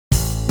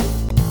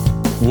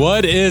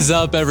What is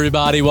up,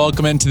 everybody?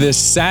 Welcome into this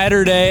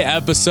Saturday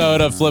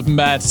episode of Flippin'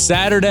 Bats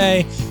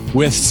Saturday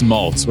with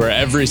Smoltz, where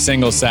every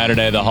single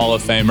Saturday the Hall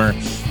of Famer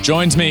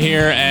joins me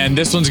here, and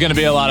this one's going to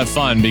be a lot of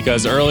fun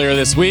because earlier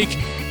this week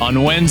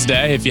on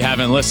Wednesday, if you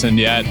haven't listened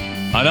yet,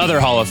 another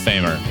Hall of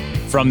Famer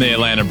from the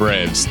Atlanta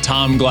Braves,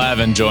 Tom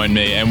Glavine, joined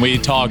me, and we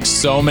talked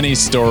so many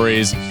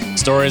stories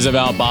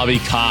about Bobby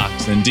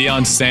Cox and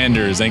Deion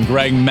Sanders and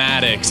Greg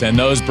Maddux and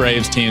those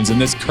Braves teams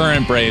and this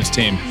current Braves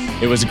team.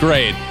 It was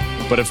great.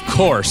 But of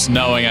course,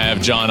 knowing I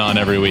have John on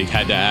every week,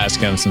 had to ask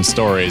him some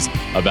stories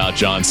about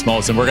John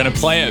Smoltz. And we're going to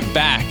play it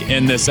back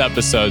in this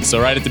episode. So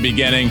right at the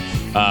beginning,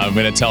 I'm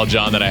going to tell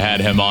John that I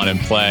had him on and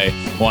play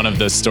one of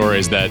the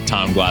stories that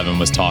Tom Glavine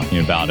was talking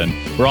about. And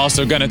we're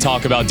also going to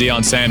talk about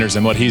Deion Sanders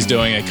and what he's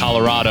doing at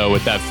Colorado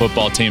with that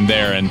football team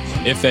there. And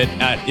if it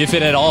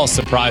at all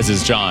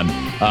surprises John,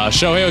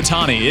 Shohei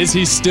Ohtani, is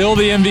he still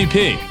the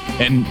MVP?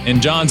 In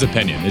John's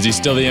opinion, is he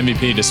still the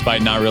MVP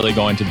despite not really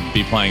going to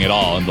be playing at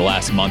all in the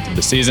last month of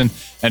the season?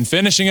 And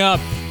finishing up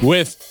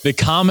with the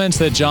comments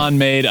that John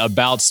made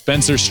about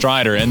Spencer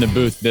Strider in the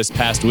booth this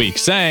past week,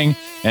 saying,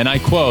 and I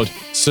quote,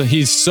 "So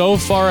he's so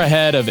far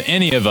ahead of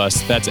any of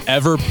us that's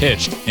ever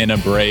pitched in a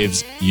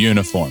Braves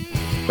uniform."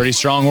 Pretty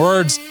strong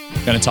words.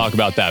 Going to talk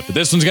about that. But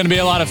this one's going to be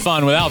a lot of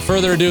fun. Without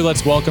further ado,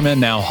 let's welcome in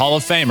now Hall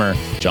of Famer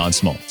John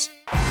Smoltz.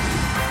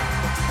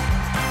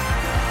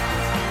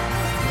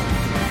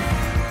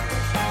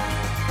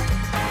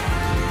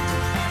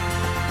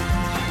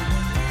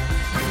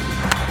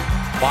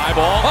 Fly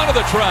ball onto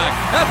the track,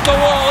 at the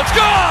wall, it's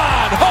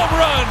gone! Home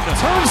run!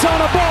 Turns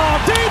on a ball,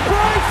 deep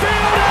right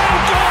field,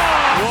 and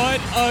gone! What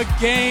a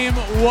game,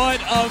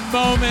 what a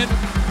moment.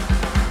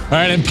 All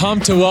right, and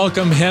pumped to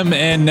welcome him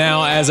in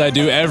now, as I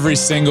do every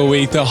single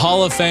week, the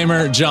Hall of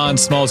Famer, John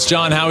Smoltz.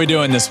 John, how are we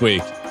doing this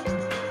week?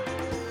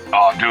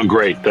 Oh, I'm doing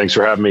great. Thanks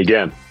for having me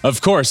again.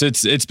 Of course,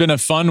 it's been a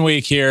fun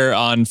week here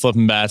on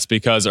Flippin' Bats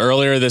because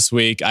earlier this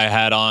week I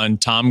had on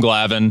Tom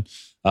Glavine,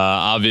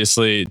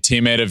 obviously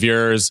teammate of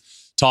yours,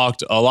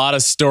 talked a lot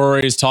of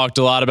stories, talked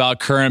a lot about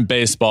current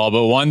baseball,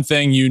 but one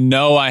thing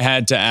I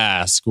had to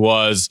ask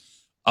was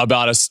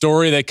about a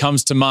story that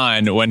comes to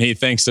mind when he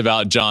thinks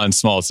about John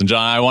Smoltz. And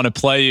John, I want to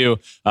play you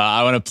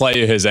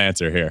his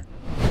answer here.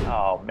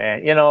 Oh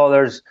man,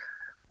 there's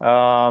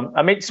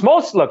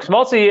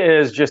Smoltz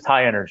is just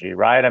high energy,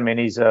 right? I mean,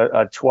 he's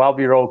a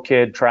 12-year-old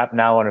kid trapped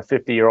now in a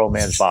 50-year-old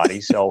man's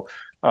body. So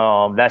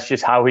that's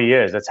just how he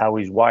is. That's how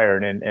he's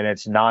wired, and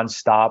it's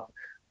nonstop.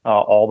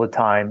 All the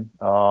time.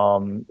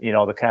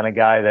 The kind of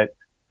guy that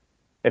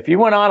if you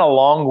went on a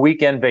long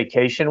weekend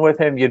vacation with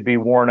him, you'd be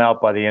worn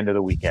out by the end of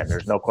the weekend.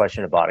 There's no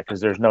question about it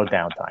because there's no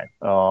downtime.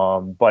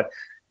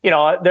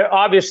 There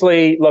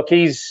obviously, look,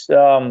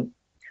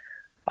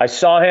 I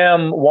saw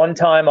him one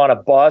time on a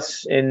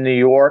bus in New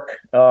York.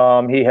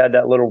 He had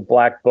that little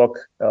black book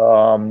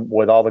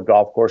with all the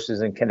golf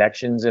courses and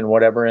connections and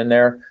whatever in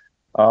there.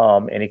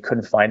 And he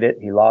couldn't find it.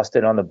 He lost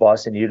it on the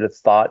bus, and you'd have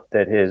thought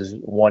that his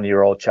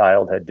 1-year-old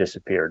child had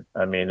disappeared.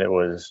 I mean, it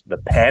was the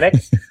panic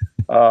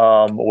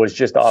was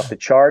just off the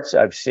charts.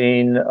 I've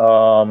seen,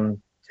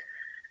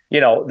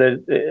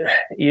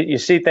 you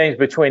see things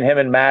between him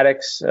and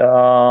Maddux,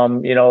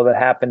 that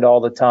happened all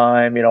the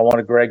time. One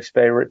of Greg's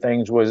favorite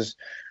things was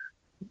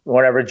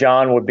whenever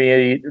John would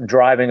be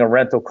driving a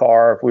rental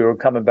car, if we were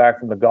coming back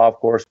from the golf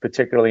course,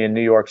 particularly in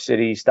New York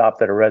City, he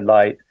stopped at a red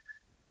light.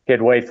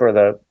 He'd wait for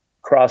the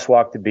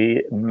crosswalk to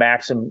be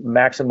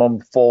maximum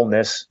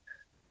fullness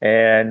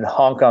and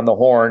honk on the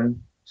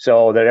horn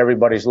so that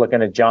everybody's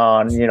looking at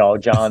John.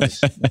 John's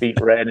beat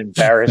red,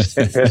 embarrassed,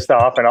 and pissed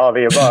off, and all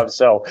the above.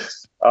 So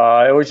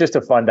it was just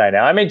a fun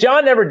dynamic. I mean,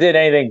 John never did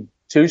anything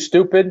too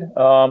stupid,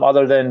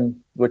 other than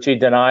which he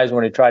denies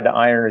when he tried to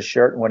iron his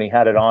shirt when he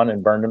had it on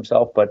and burned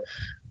himself. But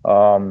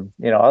other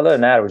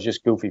than that, it was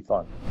just goofy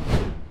fun.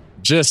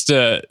 Just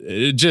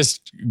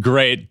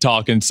great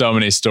talking so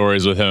many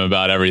stories with him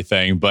about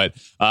everything. But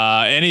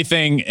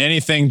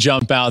anything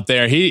jump out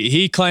there?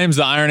 He claims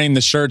the ironing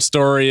the shirt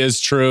story is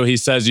true. He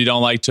says you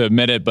don't like to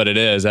admit it, but it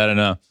is. I don't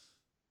know.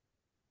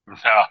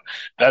 No,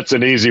 that's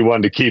an easy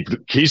one to keep.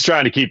 He's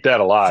trying to keep that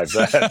alive.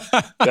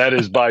 That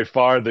is by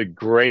far the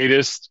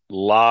greatest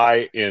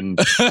lie in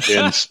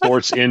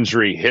sports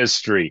injury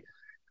history.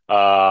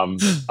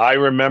 I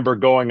remember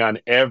going on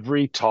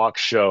every talk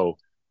show.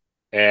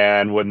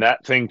 And when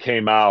that thing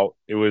came out,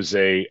 it was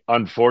a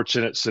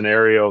unfortunate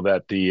scenario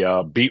that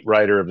the beat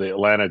writer of the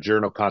Atlanta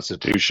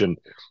Journal-Constitution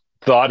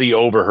thought he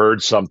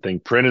overheard something,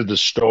 printed the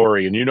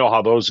story, and you know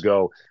how those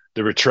go.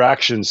 The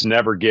retractions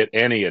never get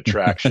any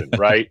attraction,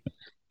 right?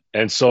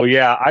 And so,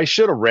 yeah, I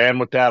should have ran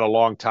with that a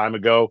long time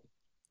ago.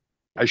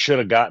 I should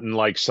have gotten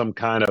like some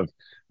kind of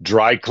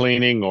dry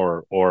cleaning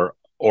or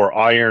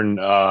iron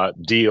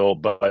deal,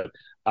 but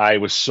I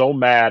was so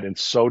mad and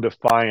so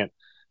defiant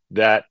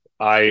that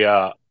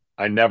I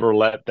never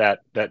let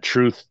that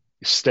truth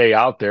stay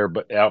out there.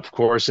 But of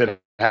course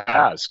it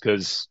has,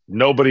 because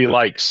nobody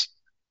likes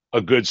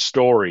a good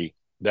story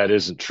that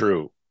isn't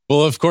true.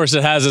 Well, of course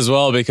it has as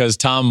well, because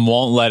Tom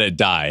won't let it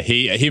die.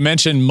 He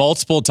mentioned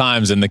multiple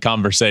times in the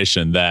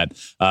conversation that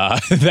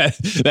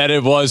that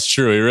it was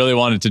true. He really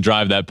wanted to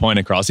drive that point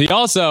across. He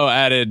also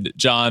added,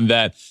 John,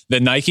 that the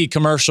Nike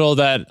commercial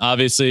that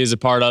obviously is a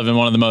part of and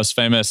one of the most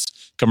famous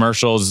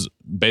commercials,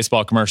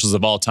 baseball commercials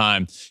of all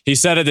time. He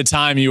said at the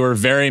time you were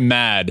very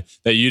mad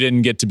that you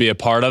didn't get to be a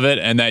part of it,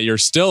 and that you're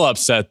still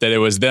upset that it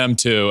was them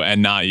two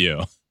and not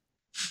you.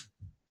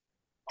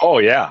 Oh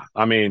yeah,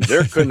 I mean,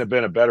 there couldn't have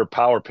been a better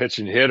power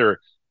pitching hitter.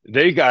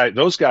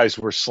 Those guys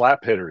were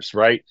slap hitters,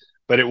 right?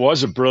 But it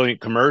was a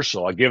brilliant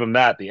commercial. I give them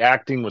that. The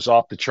acting was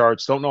off the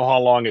charts. Don't know how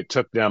long it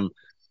took them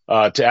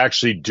to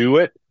actually do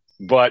it,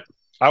 but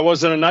I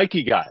wasn't a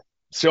Nike guy.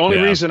 It's the only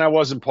reason I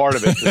wasn't part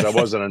of it, because I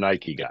wasn't a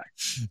Nike guy.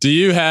 Do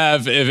you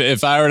have,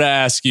 if I were to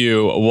ask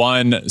you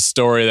one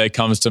story that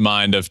comes to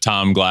mind of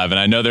Tom Glavine?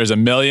 I know there's a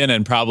million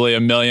and probably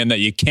a million that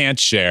you can't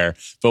share,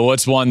 but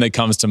what's one that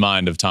comes to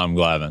mind of Tom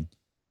Glavine?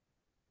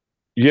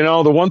 You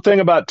know, the one thing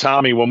about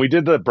Tommy, when we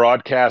did the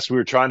broadcast, we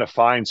were trying to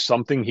find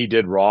something he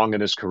did wrong in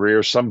his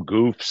career, some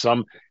goof,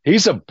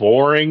 he's a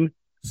boring,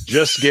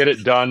 just get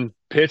it done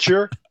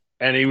pitcher.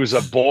 And he was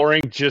a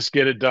boring, just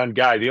get it done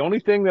guy. The only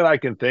thing that I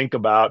can think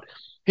about,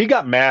 he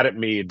got mad at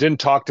me.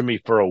 Didn't talk to me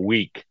for a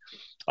week.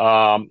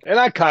 And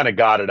I kind of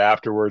got it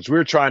afterwards. We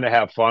were trying to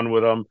have fun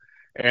with him.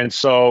 And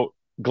so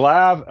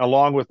Glav,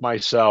 along with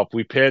myself,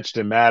 we pitched,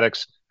 and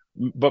Maddox,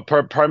 but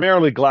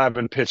primarily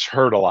Glavine pitched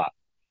hurt a lot.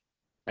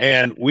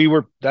 And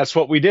that's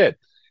what we did.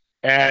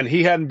 And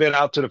he hadn't been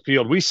out to the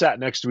field. We sat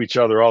next to each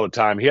other all the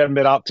time. He hadn't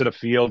been out to the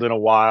field in a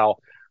while,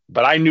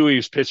 but I knew he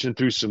was pitching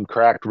through some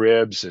cracked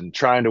ribs and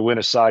trying to win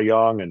a Cy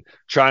Young and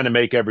trying to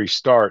make every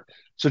start.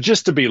 So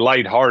just to be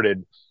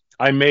lighthearted,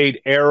 I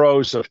made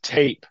arrows of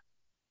tape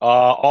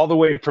all the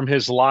way from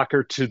his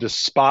locker to the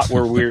spot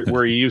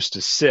where he used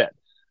to sit.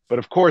 But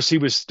of course, he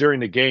was during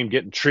the game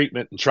getting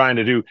treatment and trying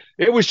to do.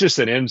 It was just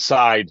an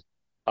inside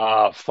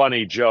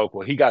funny joke.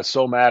 Well, he got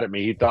so mad at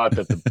me, he thought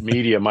that the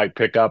media might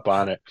pick up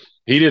on it.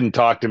 He didn't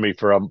talk to me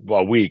for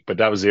a week, but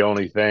that was the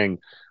only thing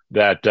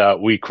that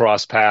we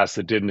crossed paths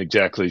that didn't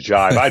exactly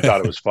jive. I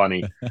thought it was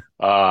funny.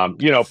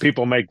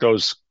 People make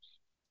those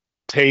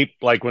tape,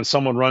 like when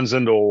someone runs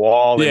into a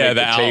wall, they make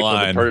the tape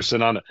outline of the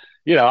person on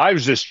it. I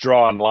was just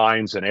drawing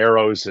lines and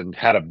arrows and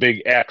had a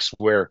big X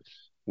where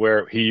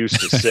he used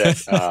to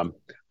sit.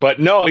 But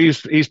no,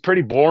 he's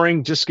pretty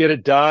boring. Just get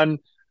it done.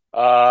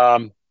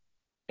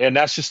 And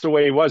that's just the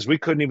way he was. We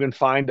couldn't even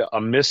find a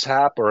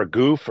mishap or a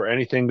goof or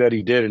anything that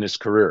he did in his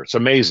career. It's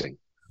amazing.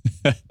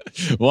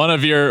 One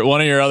of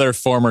your other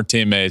former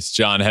teammates,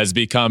 John, has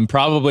become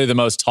probably the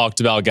most talked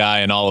about guy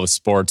in all of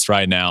sports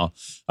right now.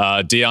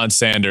 Deion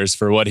Sanders,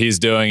 for what he's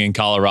doing in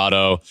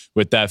Colorado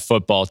with that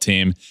football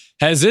team.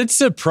 Has it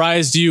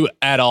surprised you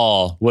at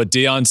all what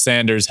Deion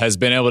Sanders has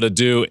been able to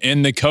do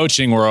in the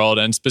coaching world,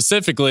 and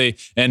specifically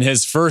in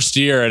his first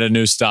year at a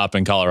new stop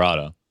in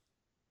Colorado?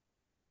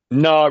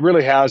 No, it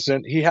really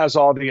hasn't. He has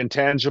all the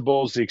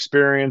intangibles, the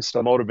experience,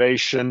 the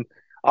motivation.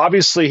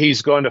 Obviously,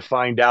 he's going to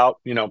find out,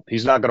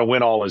 he's not going to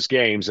win all his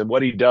games, and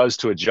what he does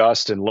to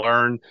adjust and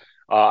learn.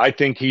 I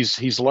think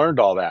he's learned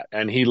all that,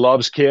 and he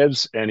loves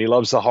kids and he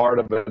loves the heart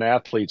of an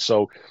athlete.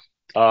 So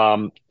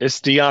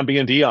it's Deion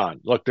being Deion.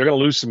 Look, they're going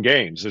to lose some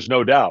games. There's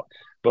no doubt.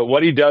 But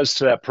what he does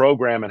to that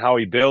program and how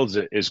he builds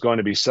it is going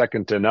to be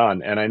second to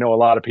none. And I know a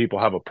lot of people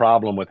have a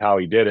problem with how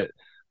he did it,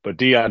 but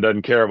Deion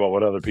doesn't care about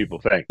what other people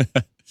think.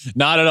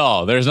 Not at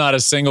all. There's not a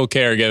single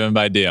care given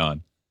by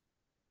Deion.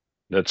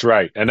 That's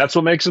right. And that's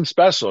what makes him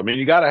special. I mean,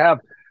 you got to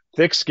have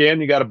thick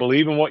skin. You got to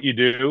believe in what you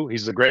do.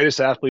 He's the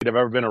greatest athlete I've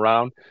ever been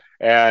around.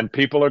 And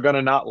people are going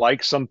to not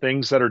like some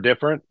things that are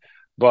different.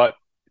 But,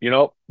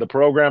 the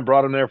program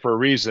brought him there for a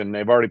reason.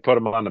 They've already put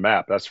him on the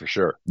map. That's for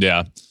sure.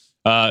 Yeah.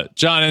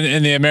 John,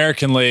 in the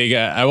American League,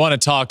 I want to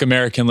talk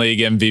American League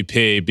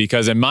MVP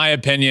because, in my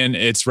opinion,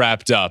 it's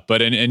wrapped up.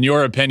 But in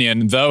your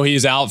opinion, though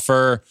he's out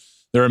for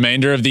the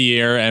remainder of the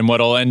year and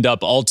what'll end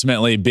up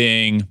ultimately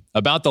being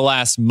about the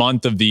last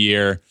month of the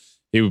year,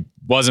 he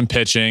wasn't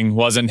pitching,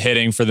 wasn't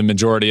hitting for the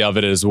majority of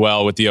it as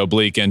well with the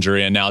oblique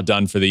injury, and now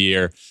done for the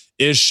year.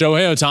 Is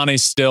Shohei Ohtani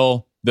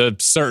still the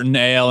certain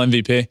AL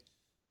MVP?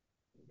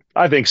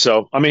 I think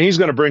so. I mean, he's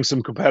going to bring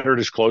some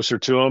competitors closer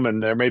to him,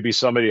 and there may be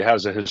somebody who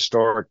has a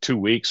historic 2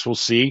 weeks. We'll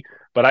see.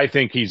 But I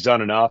think he's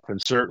done enough.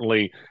 And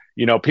certainly,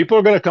 people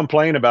are going to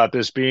complain about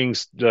this being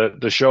the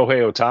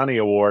Shohei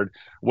Ohtani Award.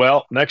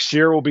 Well, next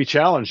year will be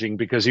challenging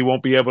because he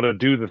won't be able to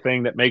do the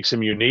thing that makes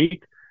him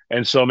unique.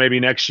 And so maybe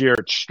next year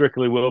it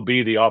strictly will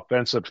be the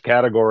offensive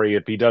category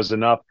if he does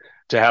enough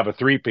to have a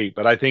three-peat.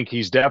 But I think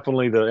he's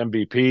definitely the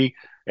MVP.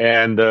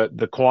 And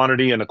the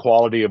quantity and the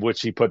quality of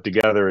which he put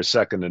together is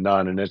second to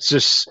none. And it's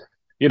just,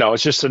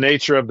 it's just the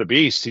nature of the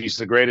beast. He's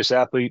the greatest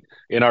athlete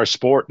in our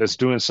sport that's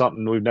doing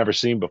something we've never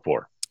seen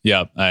before.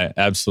 Yeah, I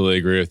absolutely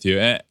agree with you.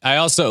 And I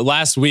also,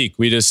 last week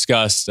we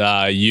discussed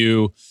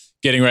you're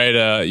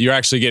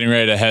actually getting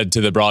ready to head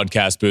to the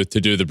broadcast booth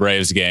to do the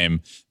Braves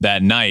game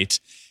that night.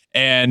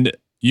 And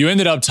you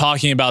ended up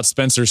talking about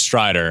Spencer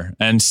Strider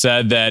and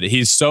said that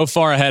he's so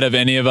far ahead of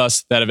any of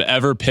us that have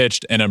ever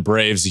pitched in a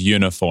Braves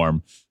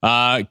uniform.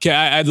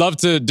 I'd love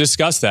to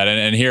discuss that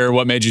and hear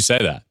what made you say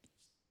that.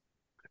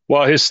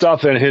 Well, his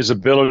stuff and his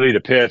ability to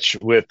pitch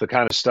with the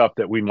kind of stuff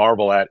that we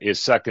marvel at is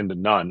second to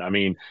none. I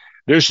mean,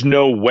 there's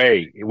no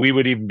way we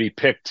would even be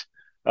picked.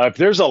 If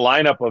there's a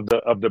lineup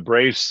of the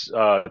Braves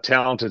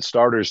talented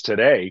starters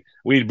today,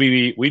 we'd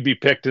be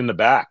picked in the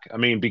back. I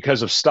mean,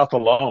 because of stuff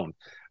alone.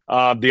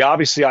 The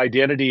obviously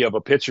identity of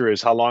a pitcher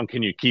is how long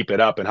can you keep it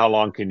up and how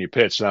long can you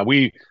pitch. Now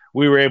we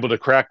were able to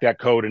crack that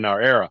code in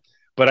our era,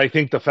 but I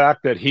think the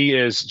fact that he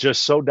is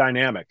just so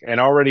dynamic and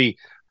already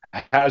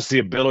has the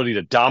ability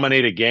to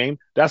dominate a game,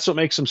 that's what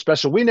makes him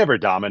special. We never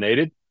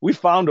dominated. We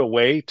found a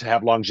way to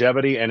have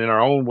longevity and in our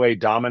own way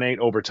dominate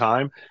over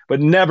time, but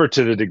never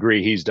to the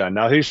degree he's done.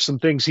 Now, here's some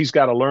things he's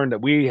got to learn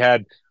that we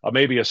had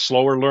maybe a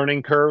slower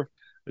learning curve.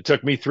 It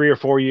took me 3 or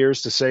 4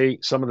 years to say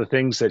some of the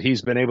things that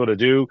he's been able to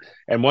do.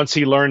 And once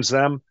he learns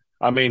them,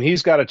 I mean,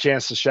 he's got a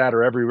chance to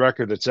shatter every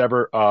record that's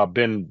ever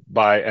been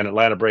by an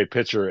Atlanta Brave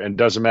pitcher, and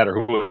doesn't matter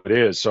who it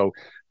is. So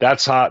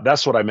that's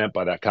what I meant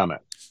by that comment.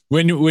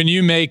 When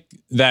you make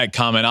that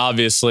comment,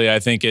 obviously, I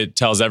think it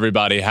tells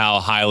everybody how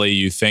highly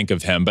you think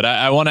of him. But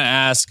I want to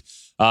ask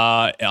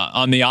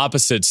on the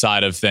opposite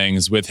side of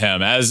things with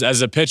him,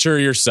 as a pitcher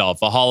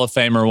yourself, a Hall of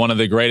Famer, one of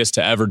the greatest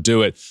to ever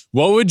do it.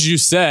 What would you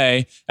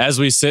say as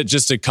we sit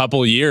just a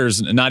couple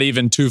years, not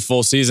even 2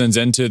 full seasons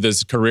into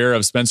this career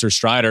of Spencer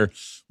Strider?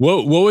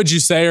 What would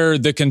you say are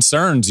the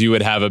concerns you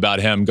would have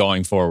about him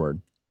going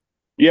forward?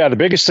 Yeah, the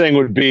biggest thing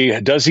would be,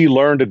 does he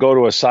learn to go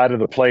to a side of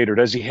the plate, or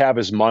does he have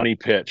his money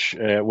pitch?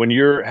 When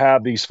you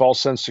have these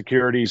false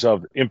insecurities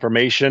of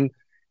information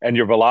and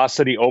your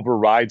velocity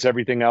overrides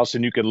everything else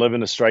and you can live in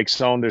the strike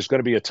zone, there's going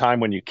to be a time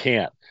when you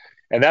can't.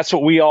 And that's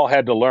what we all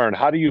had to learn.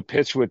 How do you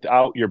pitch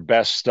without your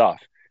best stuff?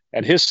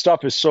 And his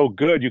stuff is so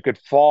good, you could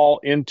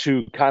fall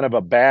into kind of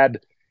a bad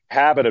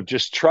habit of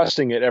just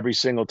trusting it every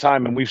single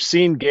time. And we've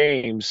seen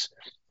games,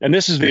 and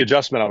this is the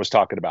adjustment I was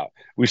talking about.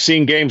 We've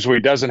seen games where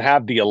he doesn't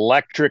have the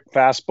electric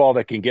fastball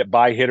that can get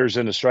by hitters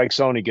in the strike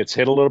zone. He gets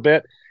hit a little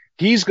bit.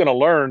 He's going to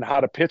learn how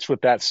to pitch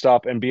with that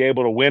stuff and be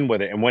able to win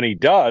with it. And when he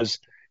does,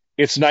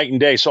 it's night and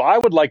day. So I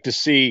would like to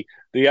see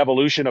the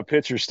evolution of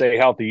pitchers stay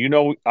healthy. You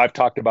know, I've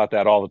talked about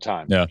that all the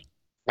time. Yeah.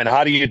 And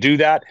how do you do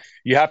that?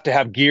 You have to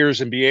have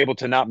gears and be able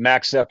to not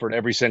max effort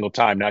every single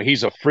time. Now,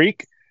 he's a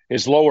freak.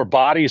 His lower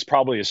body is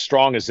probably as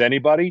strong as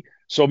anybody.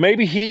 So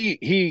maybe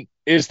he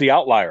is the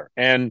outlier.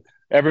 And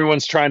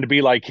everyone's trying to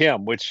be like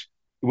him, which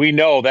we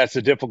know that's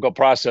a difficult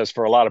process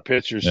for a lot of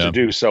pitchers to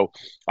do. So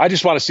I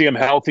just want to see him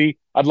healthy.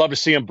 I'd love to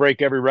see him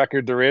break every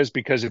record there is,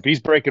 because if he's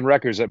breaking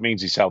records, that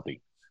means he's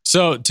healthy.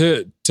 So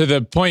to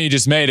the point you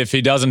just made, if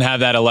he doesn't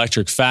have that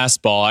electric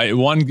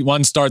fastball,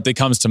 one start that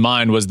comes to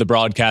mind was the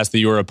broadcast that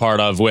you were a part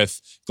of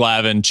with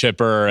Glavine,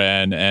 Chipper,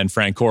 and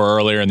Frank Core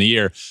earlier in the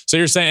year. So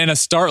you're saying in a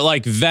start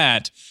like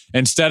that,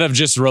 instead of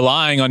just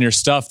relying on your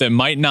stuff that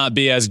might not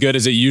be as good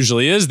as it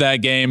usually is that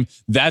game,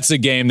 that's a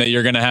game that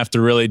you're going to have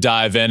to really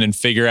dive in and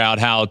figure out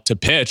how to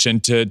pitch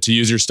and to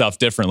use your stuff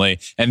differently.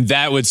 And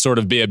that would sort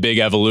of be a big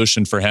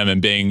evolution for him in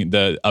being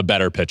a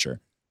better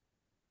pitcher.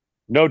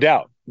 No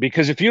doubt.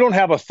 Because if you don't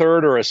have a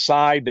third or a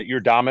side that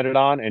you're dominant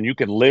on and you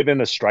can live in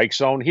the strike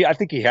zone, I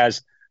think he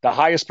has the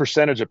highest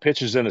percentage of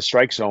pitches in the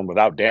strike zone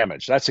without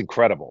damage. That's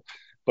incredible.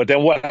 But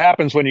then what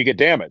happens when you get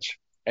damage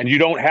and you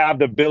don't have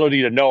the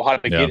ability to know how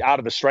to get out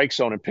of the strike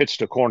zone and pitch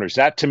to corners?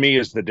 That to me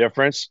is the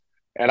difference.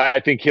 And I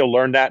think he'll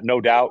learn that,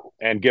 no doubt.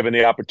 And given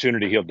the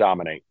opportunity, he'll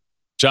dominate.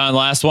 John,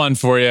 last one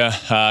for you.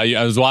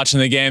 I was watching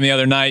the game the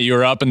other night. You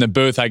were up in the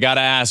booth. I got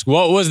to ask,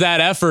 what was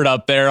that effort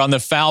up there on the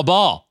foul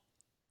ball?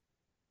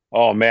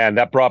 Oh, man,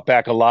 that brought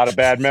back a lot of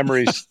bad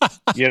memories.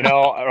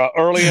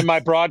 Early in my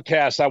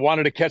broadcast, I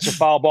wanted to catch a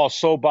foul ball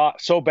so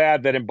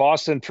bad that in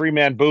Boston,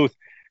 3-man booth,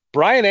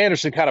 Brian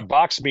Anderson kind of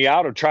boxed me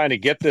out of trying to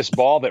get this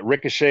ball that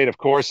ricocheted, of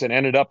course, and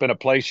ended up in a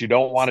place you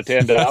don't want it to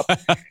end up.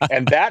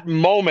 And that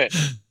moment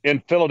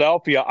in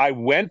Philadelphia, I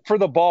went for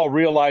the ball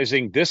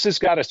realizing this has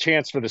got a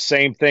chance for the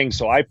same thing.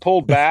 So I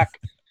pulled back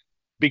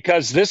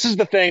because this is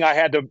the thing I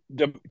had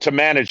to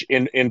manage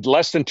in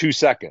less than 2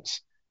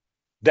 seconds.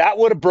 That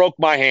would have broke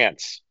my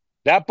hands.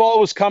 That ball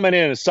was coming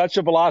in at such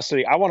a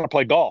velocity. I want to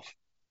play golf.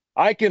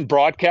 I can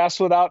broadcast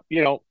without,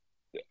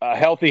 a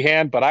healthy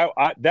hand, but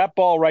I that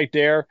ball right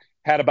there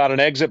had about an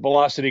exit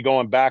velocity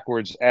going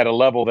backwards at a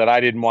level that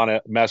I didn't want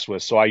to mess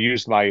with. So I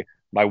used my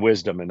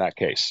wisdom in that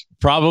case.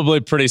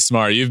 Probably pretty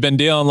smart. You've been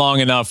dealing long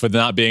enough with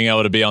not being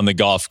able to be on the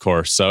golf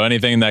course. So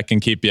anything that can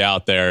keep you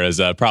out there is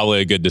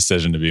probably a good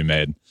decision to be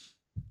made.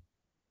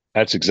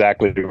 That's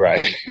exactly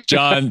right.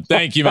 John,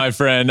 thank you, my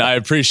friend. I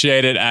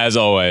appreciate it as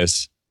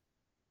always.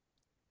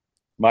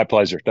 My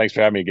pleasure. Thanks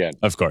for having me again.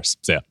 Of course.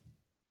 See ya.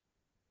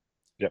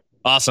 Yep.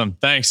 Awesome.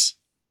 Thanks.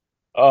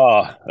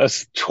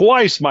 That's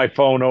twice my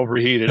phone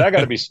overheated. I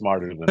got to be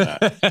smarter than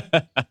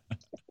that.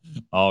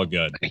 All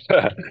good.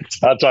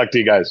 I'll talk to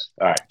you guys.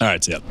 All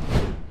right. See ya.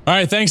 All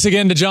right. Thanks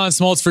again to John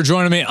Smoltz for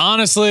joining me.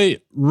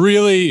 Honestly,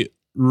 really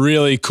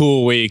really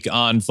cool week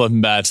on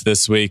Flippin' Bats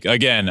this week.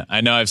 Again,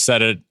 I know I've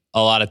said it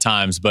a lot of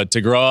times, but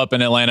to grow up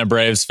an Atlanta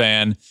Braves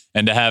fan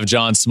and to have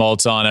John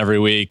Smoltz on every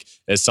week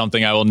is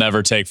something I will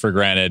never take for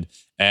granted.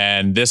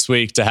 And this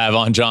week to have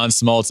on John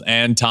Smoltz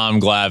and Tom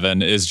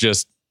Glavine is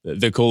just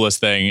the coolest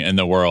thing in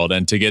the world.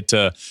 And to get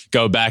to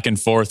go back and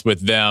forth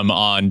with them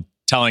on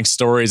telling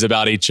stories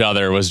about each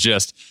other was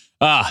just,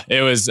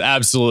 it was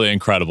absolutely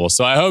incredible.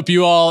 So I hope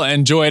you all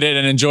enjoyed it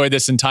and enjoyed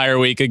this entire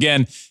week.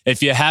 Again,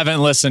 if you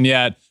haven't listened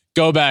yet,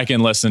 go back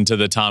and listen to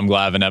the Tom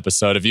Glavine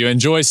episode. If you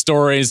enjoy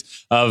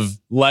stories of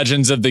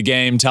legends of the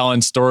game,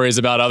 telling stories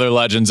about other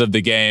legends of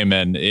the game,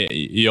 and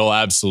you'll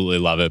absolutely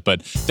love it.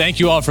 But thank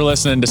you all for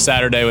listening to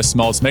Saturday with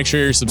Smoltz. Make sure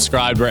you're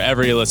subscribed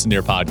wherever you listen to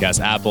your podcast,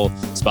 Apple,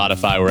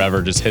 Spotify,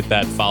 wherever. Just hit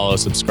that follow,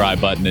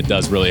 subscribe button. It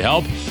does really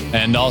help.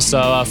 And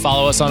also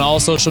follow us on all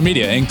social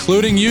media,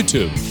 including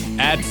YouTube,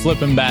 at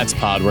Flippin' Bats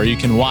Pod, where you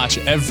can watch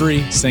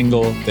every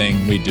single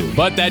thing we do.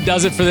 But that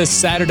does it for this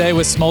Saturday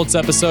with Smoltz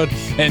episode.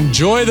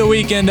 Enjoy the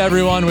weekend,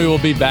 everyone. We will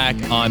be back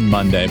on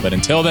Monday. But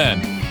until then,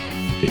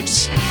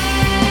 peace.